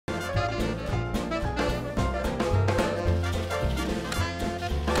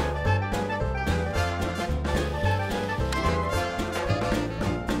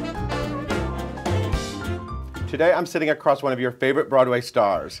Today I'm sitting across one of your favorite Broadway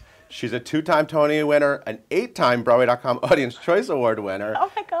stars. She's a 2-time Tony winner, an 8-time Broadway.com Audience Choice Award winner.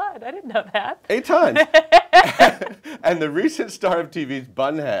 Oh my God, I didn't know that. 8 times. And the recent star of TV's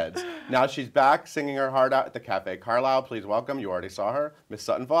Bunheads. Now she's back singing her heart out at the Cafe Carlyle. Please welcome, you already saw her, Miss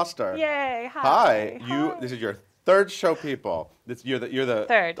Sutton Foster. Yay, hi. Hi. This is your third show, people. You're the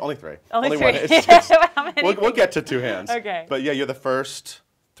third. Only three. Only three. One. It's How many? We'll get to 2 hands. Okay. But yeah, you're the first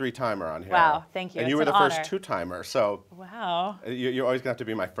 3-timer on here. Wow, thank you. And it's you were an the honor. first 2-timer, so wow. You're always gonna have to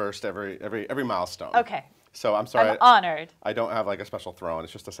be my first every milestone. Okay. So I'm sorry. I'm honored. I don't have like a special throne.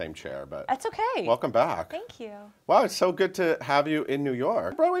 It's just the same chair, but That's okay. welcome back. Thank you. Wow, it's so good to have you in New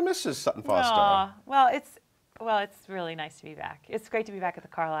York. Broadway Mrs. Sutton Foster. Aw, well, it's really nice to be back. It's great to be back at the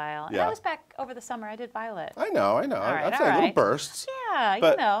Carlyle. And Yeah. I was back over the summer. I did Violet. I know. right, I'd all say little right. bursts. Yeah,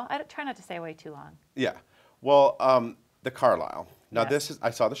 But- I try not to stay away too long. Yeah. Well, the Carlyle. Now Yes.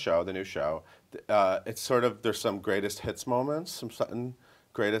 I saw the new show. It's sort of, there's some greatest hits moments, some Sutton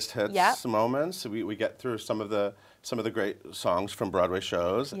greatest hits Yep. moments. We get through some of the great songs from Broadway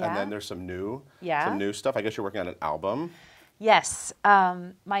shows, and Yeah. then there's some new stuff. I guess you're working on an album. Yes.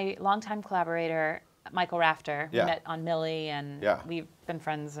 My longtime collaborator, Michael Rafter, we Yeah. met on Millie, and Yeah. we've been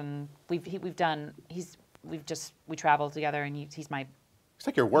friends, and we traveled together, and he's my. It's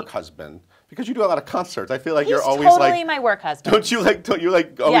like your work husband, because you do a lot of concerts. I feel like He's you're always totally like, my work husband. don't you like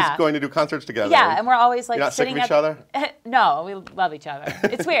always Yeah. going to do concerts together? Yeah, and we're always like You're not sick sitting of each at other? No, we love each other.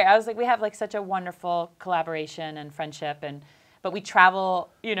 It's weird. I was like, we have like such a wonderful collaboration and friendship, but we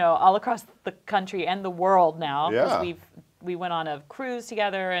travel, all across the country and the world now. Yeah. We went on a cruise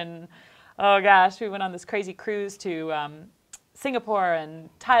together, and oh gosh, we went on this crazy cruise to Singapore and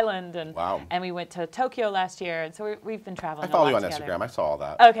Thailand, and Wow. and we went to Tokyo last year, and so we've been traveling. I follow a you lot on together. Instagram. I saw all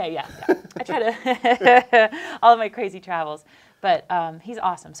that. Okay, yeah. I try to all of my crazy travels, but he's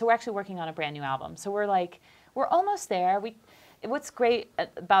awesome. So we're actually working on a brand new album. So we're almost there. What's great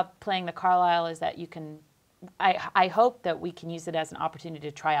about playing the Carlyle is that you can. I hope that we can use it as an opportunity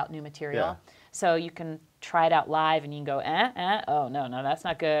to try out new material. Yeah. So you can try it out live, and you can go, oh no, that's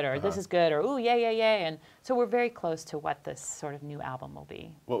not good, or this is good, or ooh, yay, and so we're very close to what this sort of new album will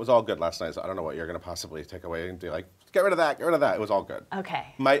be. What was all good last night? So I don't know what you're going to possibly take away and be like, get rid of that, get rid of that. It was all good.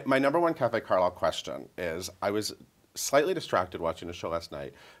 Okay. My number one Cafe Carlyle question is, I was slightly distracted watching the show last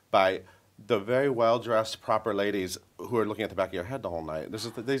night by the very well-dressed, proper ladies who are looking at the back of your head the whole night.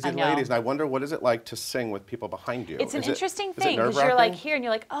 These I know. ladies, and I wonder, what is it like to sing with people behind you? It's an interesting is it thing, because you're like nerve-wracking? here, and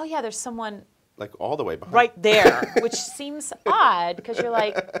you're like, oh yeah, there's someone Like all the way behind. right there, which seems odd, because you're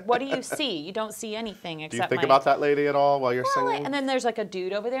like, what do you see? You don't see anything Do except you think about that lady at all while you're Well, singing? and then there's like a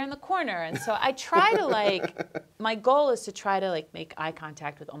dude over there in the corner, and so I try to my goal is to try to make eye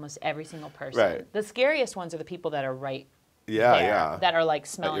contact with almost every single person. Right. The scariest ones are the people that are right Yeah, there, yeah. that are At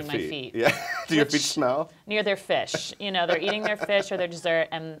smelling your my feet. Yeah. Do your feet Which- smell? Near their fish. They're eating their fish or their dessert,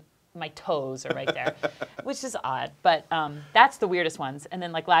 and my toes are right there, which is odd. But that's the weirdest ones. And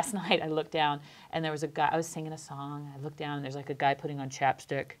then last night, I looked down, and there was a guy. I was singing a song. I looked down, and there's a guy putting on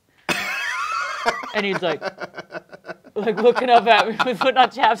chapstick, and he's like looking up at me with putting on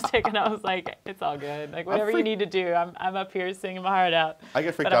chapstick, and I was like, it's all good. Whatever you need to do, I'm up here singing my heart out. I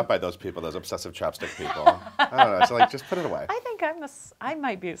get freaked out by those people, those obsessive chapstick people. I don't know. So just put it away. I think I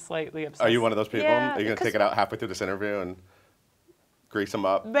might be slightly obsessed. Are you one of those people? Yeah, Are you going to take it out halfway through this interview and grease them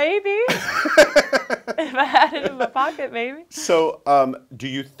up? Maybe. If I had it in my pocket, maybe. So, do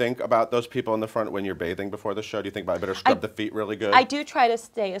you think about those people in the front when you're bathing before the show? Do you think, I better scrub the feet really good? I do try to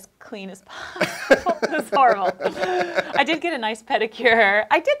stay as clean as possible. It's horrible. I did get a nice pedicure.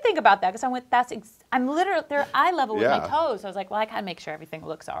 I did think about that, because I'm literally, they're eye level with my Yeah. toes. I was like, well, I gotta make sure everything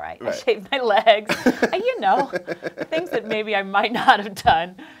looks all right. I Right. shaved my legs. Things that maybe I might not have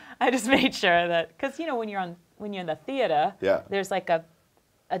done. I just made sure that, because when you're in the theater, Yeah. there's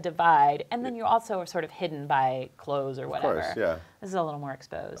a divide, and then you also are sort of hidden by clothes or whatever. Of course, yeah. This is a little more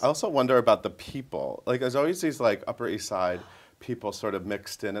exposed. I also wonder about the people. There's always these Upper East Side people sort of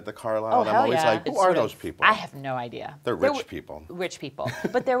mixed in at the Carlyle, Oh, and I'm hell always yeah. like, who It's are sort of- those people? I have no idea. They're rich people. Rich people.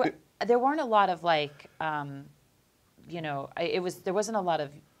 But there weren't a lot of there wasn't a lot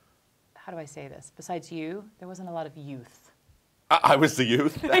of, how do I say this? Besides you, there wasn't a lot of youth. I was the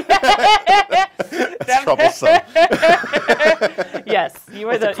youth. That's troublesome. Yes, you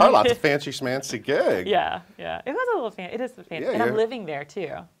were The Carlisle's a fancy schmancy gig. Yeah. It was a little fancy. It is fancy. Yeah, and I'm you're- living there, too.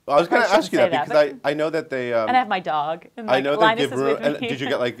 Well, I was going to shouldn't ask you say that, that, because I know that they. And I have my dog. And I know they Linus give is room. with And me. did you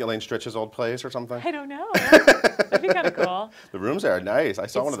get Elaine Stritch's old place or something? I don't know. That'd be kind of cool. The rooms there are nice. I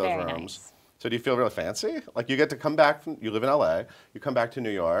saw one of those very rooms. nice. So do you feel really fancy? You get to come back from, you live in LA, you come back to New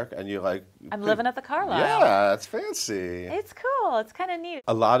York, and you I'm living at the Carlyle. Yeah, it's fancy. It's cool. It's kind of neat.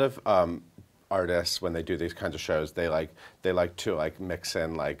 A lot of artists, when they do these kinds of shows, they like to like mix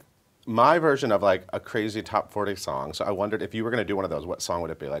in like my version of like a crazy top 40 song. So I wondered if you were going to do one of those, what song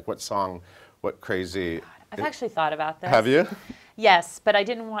would it be? Like what song, what crazy? I've actually thought about this. Have you? Yes, but I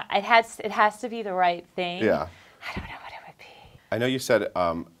didn't want. It has to be the right thing. Yeah. I don't know what it would be. I know you said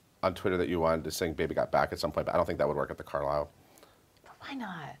on Twitter that you wanted to sing "Baby Got Back" at some point, but I don't think that would work at the Carlyle. But why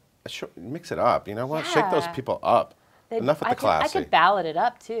not? Sure, mix it up. You know what? Yeah. Shake those people up. Enough with the classy. I could ballad it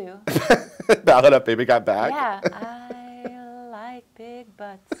up too. Ballad up, "Baby Got Back." Yeah. I like big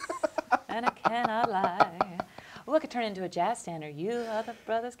butts, and I cannot lie. Well, it could turn into a jazz standard. You other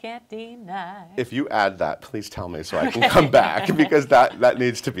brothers can't deny. If you add that, please tell me so I can come back because that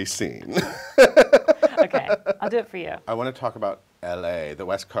needs to be seen. Okay, I'll do it for you. I want to talk about LA, the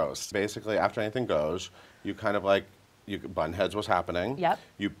West Coast. Basically, after anything goes, you kind of like, Bunheads was happening. Yep.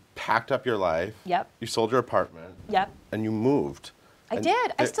 You packed up your life. Yep. You sold your apartment. Yep. And you moved. I And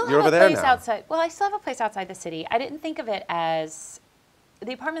did. I still you're have over a there place now. outside. Well, I still have a place outside the city. I didn't think of it as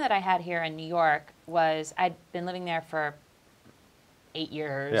the apartment that I had here in New York was I'd been living there for 8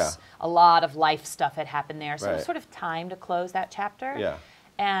 years. Yeah. A lot of life stuff had happened there, so it was Right. sort of time to close that chapter. Yeah.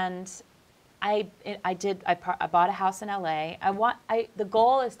 And I bought a house in LA. The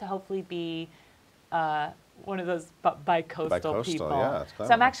goal is to hopefully be one of those bi-coastal people. Yeah, it's so I'm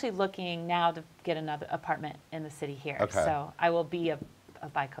clever. actually looking now to get another apartment in the city here. Okay. So I will be a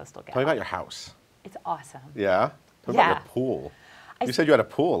bi-coastal gal. Tell me about your house. It's awesome. Yeah? Tell me Yeah. about your pool. I You said you had a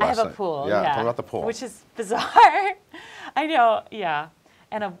pool I last have a night. pool. Yeah, Yeah. tell me about the pool. Which is bizarre. I know. Yeah.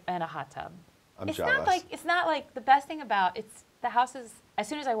 And a hot tub. I'm it's jealous. It's not like the best thing about the house is. As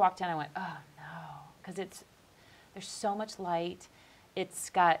soon as I walked in, I went, oh no, because there's so much light.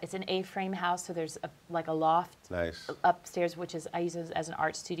 It's an A-frame house, so there's a loft Nice. upstairs, which I use as an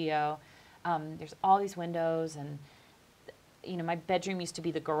art studio. There's all these windows, and my bedroom used to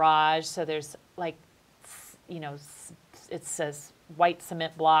be the garage, so there's it says white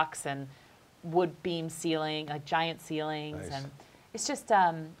cement blocks and wood beam ceiling, like giant ceilings, Nice. and it's just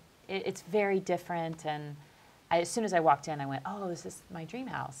it's very different. And as soon as I walked in, I went, oh, this is my dream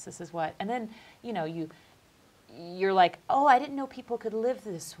house. This is what. And then you're like, oh, I didn't know people could live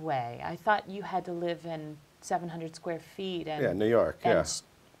this way. I thought you had to live in 700 square feet. And, Yeah, New York, yeah.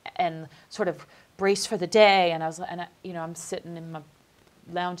 And sort of brace for the day. And I'm sitting in my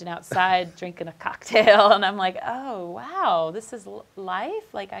lounging outside drinking a cocktail, and I'm like, oh wow, this is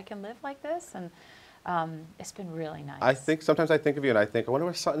life. Like I can live like this, and it's been really nice. Sometimes I think of you and I think, I wonder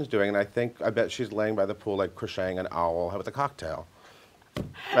what Sutton's doing, and I bet she's laying by the pool like crocheting an owl with a cocktail.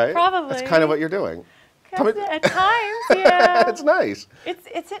 Right? Probably. That's kind of what you're doing. Tell me- At times, yeah. It's nice.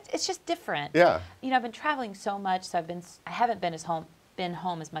 It's just different. Yeah. I've been traveling so much, so I haven't been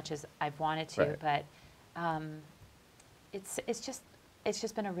home as much as I've wanted to, Right. but it's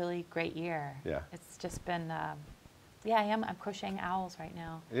just been a really great year. Yeah. It's just been I'm crocheting owls right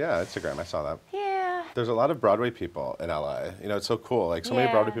now. Yeah, Instagram, I saw that. Yeah. There's a lot of Broadway people in LA. It's so cool. Like so many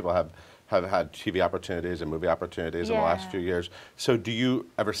Yeah. Broadway people have had TV opportunities and movie opportunities in the last Yeah. few years. So do you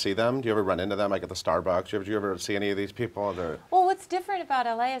ever see them? Do you ever run into them like at the Starbucks? Do you ever see any of these people? Well, what's different about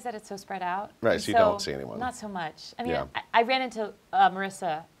LA is that it's so spread out. Right, And so you don't see anyone. Not so much. I mean, Yeah. I ran into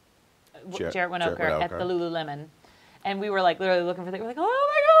Marissa Jarrett Winokur at the Lululemon. And we were like literally looking for we're like, oh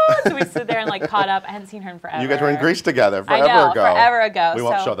my God. So we stood there and like caught up. I hadn't seen her in forever. You guys were in Greece together I forever know, ago. forever ago. We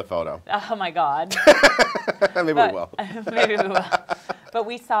won't So- show the photo. Oh my God. Maybe But- we will. Maybe we will. But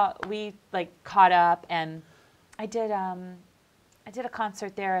we like caught up, and I did a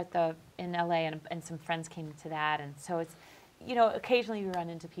concert there in LA, and some friends came to that, and so it's occasionally you run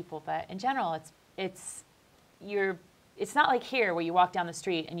into people, but in general it's not like here where you walk down the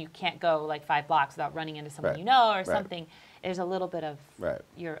street and you can't go like 5 blocks without running into someone Right. you know or Right. something. There's a little bit of Right.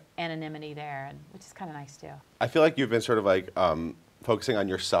 your anonymity there, and which is kind of nice too. I feel like you've been sort of like focusing on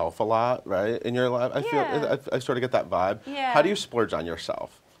yourself a lot, right, in your life. Yeah. I sort of get that vibe. Yeah. How do you splurge on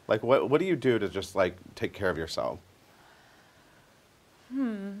yourself? Like, what do you do to just like take care of yourself?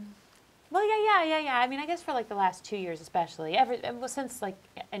 Well, yeah. I mean, I guess for like the last 2 years, especially, since like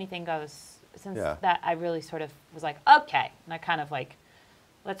anything goes, since Yeah. that, I really sort of was like, okay, and I kind of like,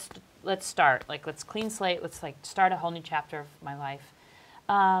 let's start, like let's clean slate, let's like start a whole new chapter of my life.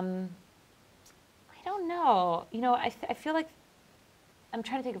 I don't know, I feel like I'm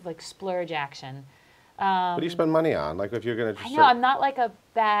trying to think of like splurge action. What do you spend money on? Like, if you're gonna just I know I'm not like a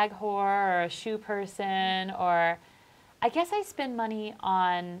bag whore or a shoe person, or I guess I spend money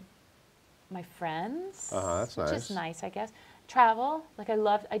on my friends. That's which nice. is nice, I guess. Travel, like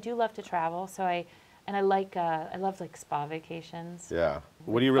I do love to travel, so I love like spa vacations. Yeah.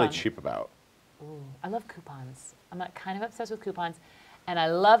 What are you really Fun. cheap about? Ooh, I love coupons. I'm kind of obsessed with coupons, And I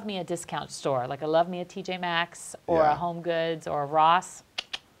love me a discount store. Like I love me a TJ Maxx or a Home Goods or a Ross.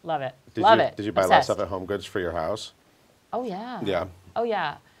 Love it. Love it. Did you buy a lot of stuff at Home Goods for your house? Oh yeah. Yeah. Oh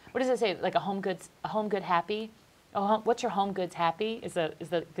yeah. What does it say? Like a Home Good Happy? Oh, what's your Home Goods Happy? Is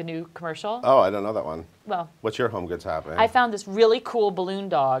the new commercial? Oh, I don't know that one. Well, what's your Home Goods Happy? I found this really cool balloon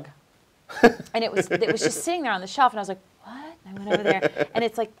dog, and it was just sitting there on the shelf, and I was like, what? And I went over there, and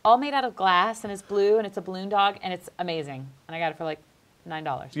it's like all made out of glass, and it's blue, and it's a balloon dog, and it's amazing. And I got it for like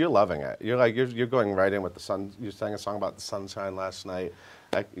 $9. You're loving it. You're going right in with the sun. You sang a song about the sunshine last night.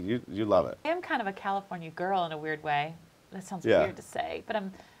 You love it. I am kind of a California girl in a weird way. That sounds weird to say, but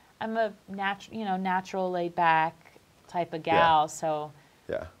I'm a natural, laid back type of gal. So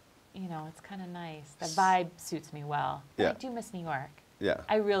it's kind of nice. The vibe suits me well. But I do miss New York. Yeah.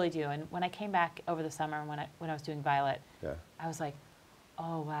 I really do. And when I came back over the summer, when I was doing Violet, I was like,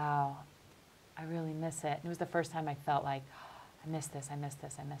 oh wow, I really miss it. And it was the first time I felt like, I miss this, I miss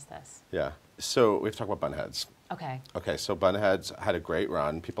this, I miss this. Yeah. So we have to talk about Bunheads. Okay. Okay, so Bunheads had a great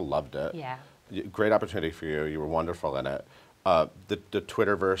run. People loved it. Yeah. Great opportunity for you. You were wonderful in it. The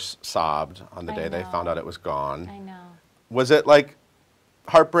Twitterverse sobbed on the day they found out it was gone. I know. Was it like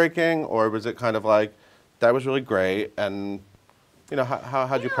heartbreaking, or was it kind of like, that was really great, and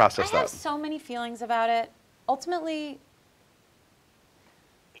how'd you process that? I have so many feelings about it. Ultimately,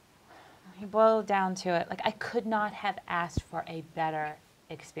 you boil down to it, like I could not have asked for a better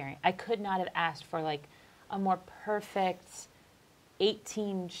experience. I could not have asked for like a more perfect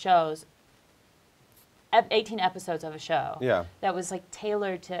 18 episodes of a show. Yeah. That was like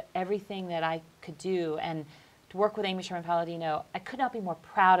tailored to everything that I could do. And to work with Amy Sherman-Palladino, I could not be more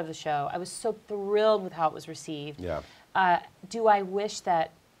proud of the show. I was so thrilled with how it was received. Yeah. Do I wish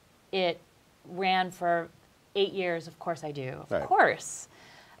that it ran for 8 years? Of course I do. Of course.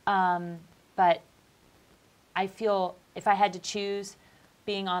 But I feel if I had to choose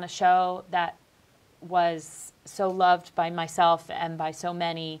being on a show that was so loved by myself and by so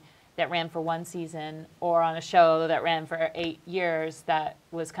many that ran for one season, or on a show that ran for 8 years that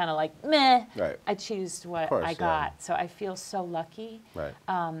was kind of like meh, I choose what I got. So I feel so lucky. Right.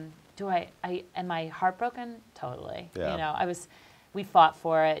 Am I heartbroken? Totally. Yeah. We fought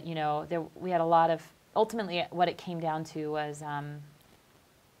for it. We had a lot of, ultimately what it came down to was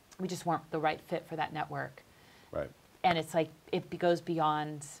we just weren't the right fit for that network. Right. And it's like, it goes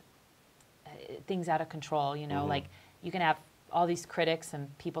beyond things out of control, like you can have all these critics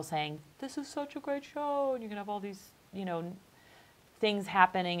and people saying, this is such a great show, and you can have all these, things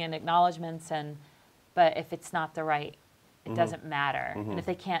happening and acknowledgments, but if it's not the right, it doesn't matter. And if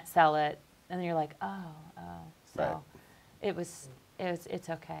they can't sell it, then you're like, so it's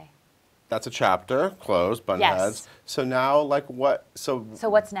okay. That's a chapter closed, Bunheads. Yes. So now, like, what? So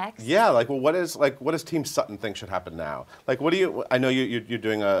what's next? Yeah, like, well, what does Team Sutton think should happen now? Like, what do you? I know you're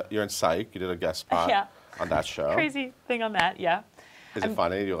doing you're in Psych. You did a guest spot on that show. Crazy thing on that, yeah. Is it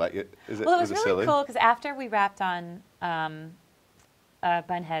funny? You like it? Is it? Well, it was is it really silly? cool because after we wrapped on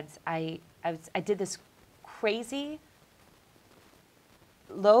Bunheads, I did this crazy,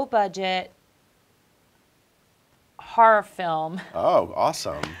 low budget horror film. Oh,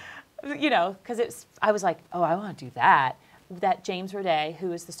 awesome. Because I was like, oh, I want to do that. That James Roday,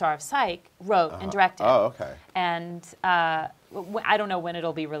 who is the star of Psych, wrote and directed. Oh, okay. And I don't know when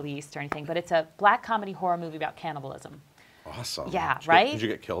it'll be released or anything, but it's a black comedy horror movie about cannibalism. Awesome. Yeah, right? Did you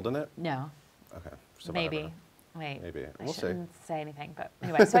get killed in it? No. Okay. So Maybe. Wait. Maybe. I We'll see. shouldn't say anything, but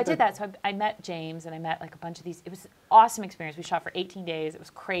anyway. So I did that. So I met James, and I met like a bunch of these. It was an awesome experience. We shot for 18 days. It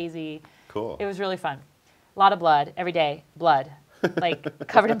was crazy. Cool. It was really fun. A lot of blood every day. Blood. Like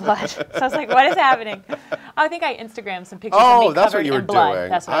covered in blood. So I was like, what is happening? I think I Instagrammed some pictures of me that's covered what you were in blood. doing.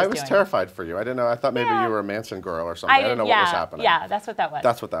 That's what I was doing. terrified for you. I didn't know. I thought maybe you were a Manson girl or something. I didn't know what was happening. Yeah, that's what that was.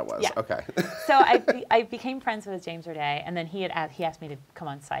 That's what that was. Yeah. Okay. So I became friends with James Roday, and then he asked me to come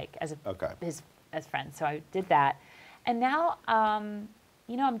on Psych as as friends. So I did that, and now I'm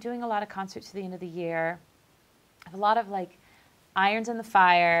doing a lot of concerts to the end of the year. I have a lot of like irons in the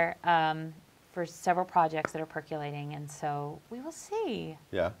fire. For several projects that are percolating, and so we will see.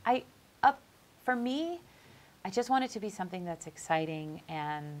 Yeah. For me, I just want it to be something that's exciting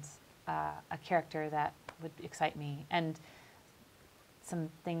and a character that would excite me, and some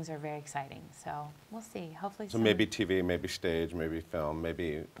things are very exciting. So we'll see. Hopefully. So maybe TV, maybe stage, maybe film,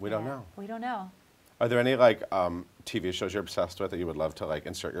 maybe we don't know. We don't know. Are there any like TV shows you're obsessed with that you would love to like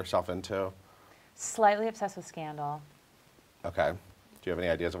insert yourself into? Slightly obsessed with Scandal. Okay. Do you have any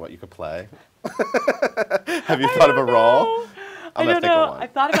ideas of what you could play? Have you thought of a role? I don't know. I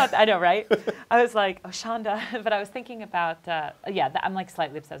thought about that. I know, right? I was like, oh, Shonda. But I was thinking about, I'm like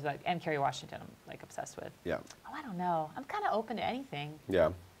slightly obsessed with, and Kerry Washington I'm like obsessed with. Yeah. Oh Oh, I don't know. I'm kind of open to anything.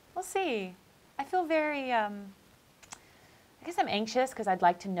 Yeah. We'll see. I feel very, I guess I'm anxious because I'd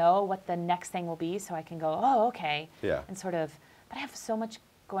like to know what the next thing will be so I can go, oh, okay. Yeah. And sort of, but I have so much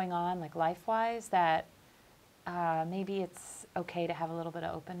going on, like life-wise, that maybe it's okay to have a little bit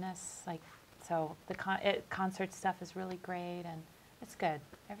of openness. Like, so the concert stuff is really great, and it's good.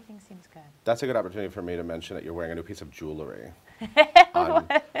 Everything seems good. That's a good opportunity for me to mention that you're wearing a new piece of jewelry on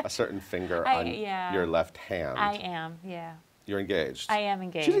a certain finger on your left hand. I am, yeah. You're engaged. I am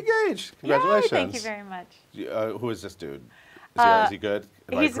engaged. She's engaged. Congratulations. Yay, thank you very much. Who is this dude? Is he good?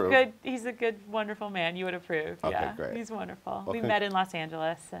 He's a good, wonderful man. You would approve. Okay, yeah, great. He's wonderful. Well, we met in Los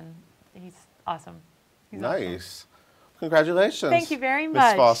Angeles, and he's awesome. He's nice. Awesome. Congratulations. Thank you very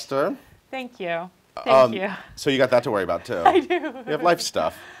much. Miss Foster. Thank you. Thank you. So you got that to worry about, too. I do. You have life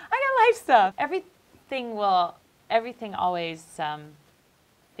stuff. I got life stuff. Everything always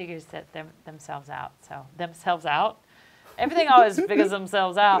figures themselves out. So, themselves out? Everything always figures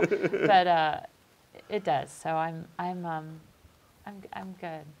themselves out, but it does. So I'm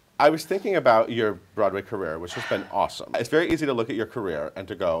good. I was thinking about your Broadway career, which has been awesome. It's very easy to look at your career and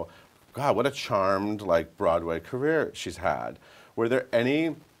to go, God, what a charmed Broadway career she's had. Were there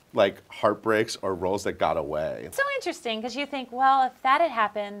any heartbreaks or roles that got away? It's so interesting because you think, well, if that had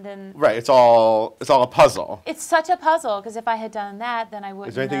happened, then right, it's all a puzzle. It's such a puzzle because if I had done that, then I wouldn't.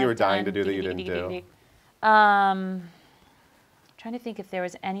 Is there anything you were dying to do that you didn't do? Trying to think if there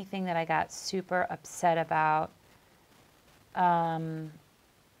was anything that I got super upset about. Oh,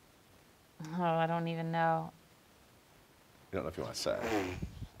 I don't even know. You don't know if you want to say.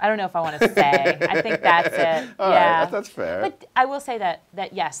 I don't know if I want to say. I think that's it. All right, that's fair. But I will say that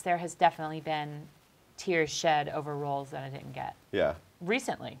yes, there has definitely been tears shed over roles that I didn't get. Yeah.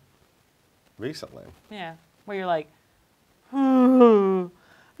 Recently. Recently. Yeah. Where you're like, that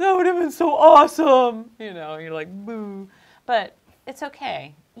would have been so awesome. You're like, boo. But it's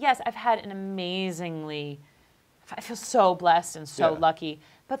okay. Yes, I've had an amazingly, I feel so blessed and so lucky.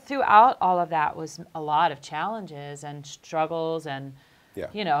 But throughout all of that was a lot of challenges and struggles and,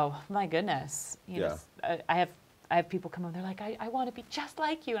 my goodness. I have people come over, they're like, I want to be just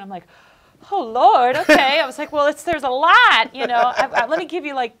like you. And I'm like, oh, Lord, okay. I was like, well, there's a lot, let me give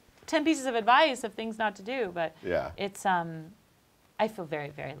you 10 pieces of advice of things not to do. But it's, I feel very,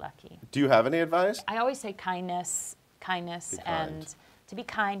 very lucky. Do you have any advice? I always say kindness and to be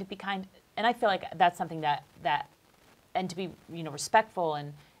kind. And I feel like that's something that and to be, respectful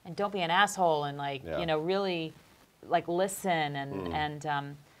and don't be an asshole and really listen and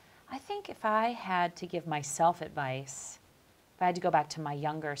I think if I had to give myself advice, if I had to go back to my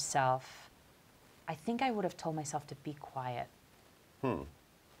younger self, I think I would have told myself to be quiet. To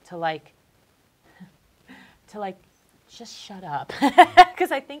just shut up.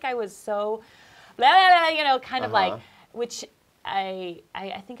 Because I think I was so kind of which I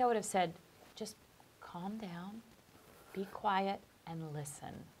think I would have said, just calm down, be quiet, and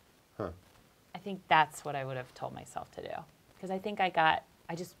listen. I think that's what I would have told myself to do. Because I think I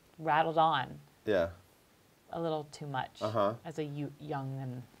just rattled on a little too much as a young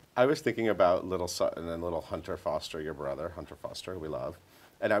and... I was thinking about little Sutton and little Hunter Foster, your brother, Hunter Foster, who we love.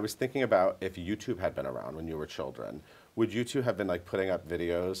 And I was thinking about if YouTube had been around when you were children, would you two have been putting up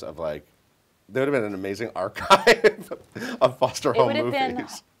videos of there would have been an amazing archive of foster home movies. It would have been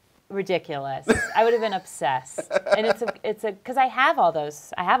ridiculous. I would have been obsessed. And it's because I have all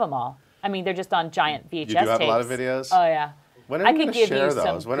those. I have them all. I mean, they're just on giant VHS tapes. You do have a lot of videos? Oh, yeah. When are we going to share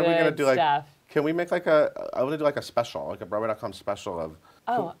those? When are we going to do stuff. Can we make I want to do a special, a Broadway.com special of...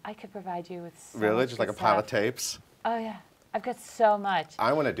 Oh, I could provide you with so really? Just a pile of stuff. Tapes? Oh, yeah. I've got so much.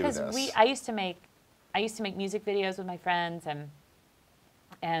 I want to do this. Because I used to make music videos with my friends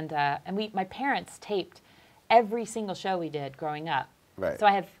and my parents taped every single show we did growing up. Right. So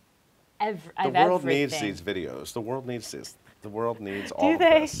I have everything. The world needs these videos. The world needs this. The world needs all of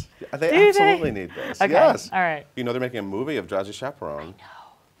this. They absolutely need this. Okay. Yes. All right. They're making a movie of Drowsy Chaperone. I know.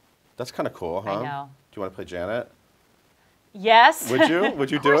 That's kind of cool, huh? I know. Do you want to play Janet? Yes. Would you?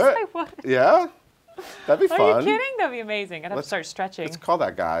 Would you do it? Of course I would. Yeah? That'd be fun. Are you kidding? That'd be amazing. I'd have to start stretching. Let's call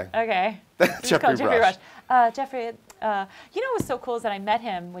that guy. Okay. Jeffrey Rush. Jeffrey, what was so cool is that I met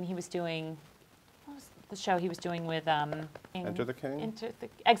him when he was doing, what was the show he was doing with... Enter the King?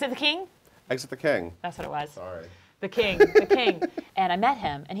 Exit the King? Exit the King. That's what it was. Sorry. The King. And I met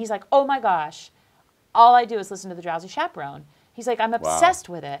him, and he's like, oh my gosh, all I do is listen to the Drowsy Chaperone. He's like, I'm obsessed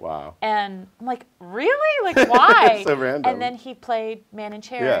with it. Wow. And I'm like, really? Why? So random. And then he played Man in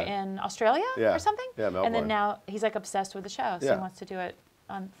Chair in Australia or something. Yeah, Melbourne. And then now he's obsessed with the show, so he wants to do it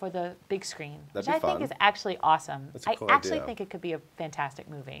for the big screen, That'd which be fun. Think is actually awesome. That's a cool I actually idea. think it could be a fantastic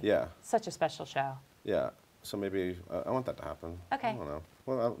movie. Yeah. Such a special show. Yeah. So maybe I want that to happen. Okay. I don't know.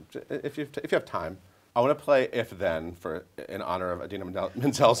 Well, if you have time, I want to play If Then in honor of Idina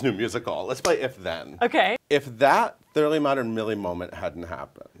Menzel's new musical. Let's play If Then. Okay. If that Thoroughly Modern Millie moment hadn't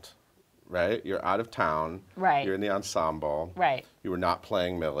happened, right? You're out of town. Right. You're in the ensemble. Right. You were not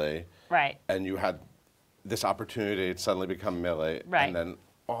playing Millie. Right. And you had this opportunity to suddenly become Millie. Right. And then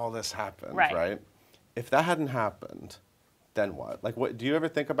all this happened, Right. right? If that hadn't happened, then what? Like, what do you ever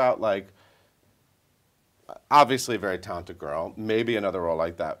think about, like, obviously a very talented girl, maybe another role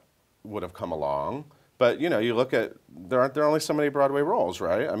like that would have come along. But, you know, you look at, there are only so many Broadway roles,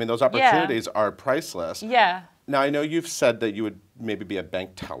 right? I mean, those opportunities are priceless. Yeah. Now, I know you've said that you would maybe be a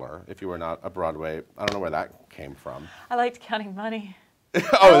bank teller if you were not a Broadway. I don't know where that came from. I liked counting money. Oh, is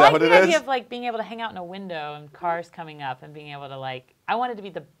I that like what the it is? idea of like being able to hang out in a window and cars coming up and being able to like, I wanted to be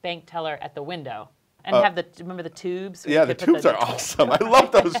the bank teller at the window and have remember the tubes? Yeah, the tubes are awesome. I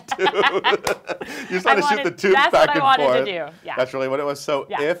love those tubes. You just want to shoot the tubes back and forth. That's what I wanted to do. Yeah. That's really what it was. So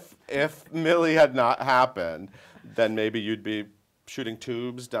Yeah. if Millie had not happened, then maybe you'd be shooting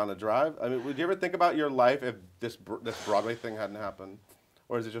tubes down a drive. I mean, would you ever think about your life if this Broadway thing hadn't happened?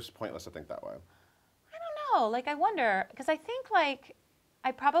 Or is it just pointless to think that way? I don't know. Like, I wonder, because I think, like,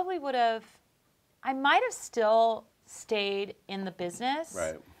 I probably would have, I might have still stayed in the business.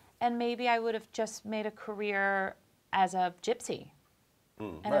 Right. And maybe I would have just made a career as a gypsy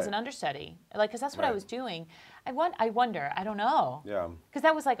and as an understudy. Like, because that's what I was doing. I wonder, I don't know. Yeah. Because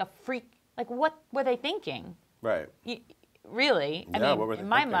that was like a freak, like, what were they thinking? Right. Really? I mean, what were they in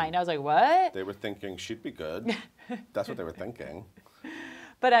my thinking? mind, I was like, what? They were thinking she'd be good. That's what they were thinking.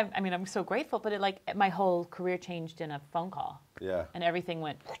 But I mean, I'm so grateful. But it, like, my whole career changed in a phone call. Yeah. And everything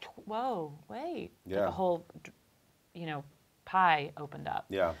went, whoa, wait. Yeah. Like a whole, you know, pie opened up.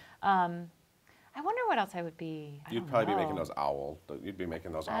 Yeah. I wonder what else I would be. You'd probably be making those owls. You'd be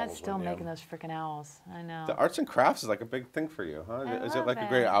making those owls. I'm still making those freaking owls. I know. The arts and crafts is like a big thing for you, huh? Is it like a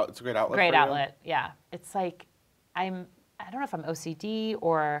great It's a great outlet. Great for you? outlet. Yeah. It's like I don't know if I'm OCD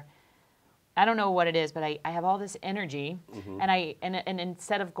or I don't know what it is, but I have all this energy, and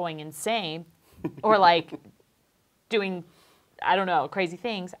instead of going insane or like doing I don't know crazy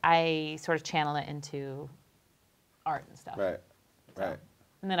things, I sort of channel it into art and stuff. Right. So, Right.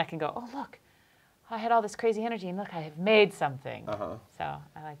 And then I can go, oh look, I had all this crazy energy, and look, I have made something. Uh-huh. So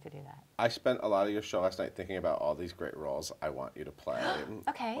I like to do that. I spent a lot of your show last night thinking about all these great roles I want you to play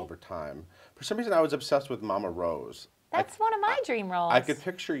Okay. over time. For some reason, I was obsessed with Mama Rose. That's one of my dream roles. I could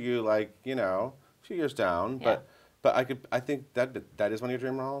picture you like, you know, a few years down, Yeah. but I think that is one of your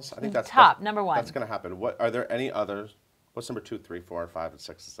dream roles. I think that's number one. That's going to happen. What are there any others? What's number 2, 3, 4, and 5, and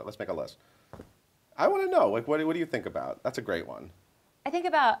 6? Let's make a list. I want to know. Like, what do you think about? That's a great one. I think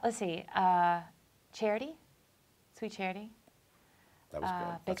about, let's see, Charity, Sweet Charity. That was good.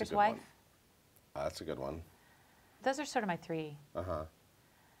 That's a Baker's good Wife. one. That's a good one. Those are sort of my three. Uh-huh.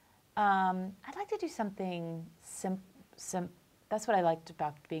 I'd like to do something that's what I liked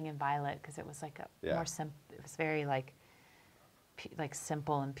about being in Violet, because it was like a more simple. It was very like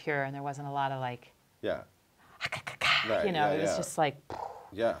simple and pure, and there wasn't a lot of like. Yeah. Right, you know, it was just like.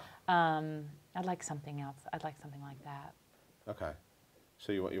 Yeah. I'd like something else. I'd like something like that. Okay.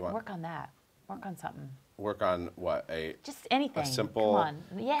 So you want work on that. Work on something. Work on what just anything. A simple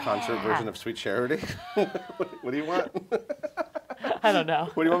concert version of Sweet Charity. What do you want? I don't know.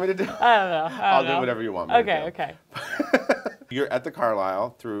 What do you want me to do? I don't know. I'll do whatever you want me to do. Okay. You're at the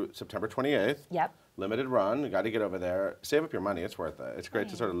Carlyle through September 28th. Yep. Limited run. You got to get over there. Save up your money. It's worth it. It's great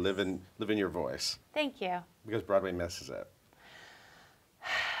to sort of live in your voice. Thank you. Because Broadway misses it.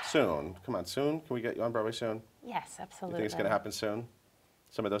 Soon. Come on, soon. Can we get you on Broadway soon? Yes, absolutely. You think it's going to happen soon?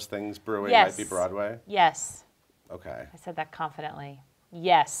 Some of those things brewing Yes. might be Broadway? Yes. Okay. I said that confidently.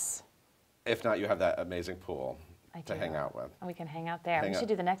 Yes. If not, you have that amazing pool to hang out with. And we can hang out there. We should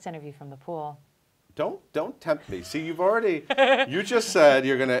do the next interview from the pool. Don't tempt me. See, you just said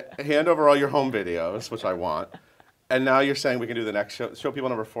you're going to hand over all your home videos, which I want, and now you're saying we can do the next show. Show people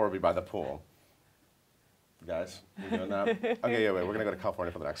number 4 will be by the pool. Guys, we're doing that? Okay, wait, we're going to go to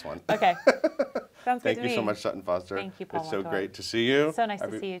California for the next one. Okay. Sounds good to me. Thank you so much, Sutton Foster. Thank you, Paul It's so Wontorek. great to see you. So nice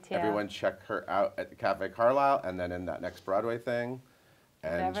to see you, too. Everyone check her out at the Cafe Carlyle and then in that next Broadway thing.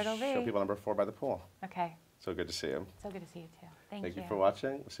 And Whatever it'll show be. people number 4 by the pool. Okay. So good to see you. So good to see you, too. Thank Thank you. you for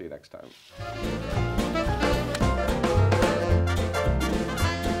watching. We'll see you next time.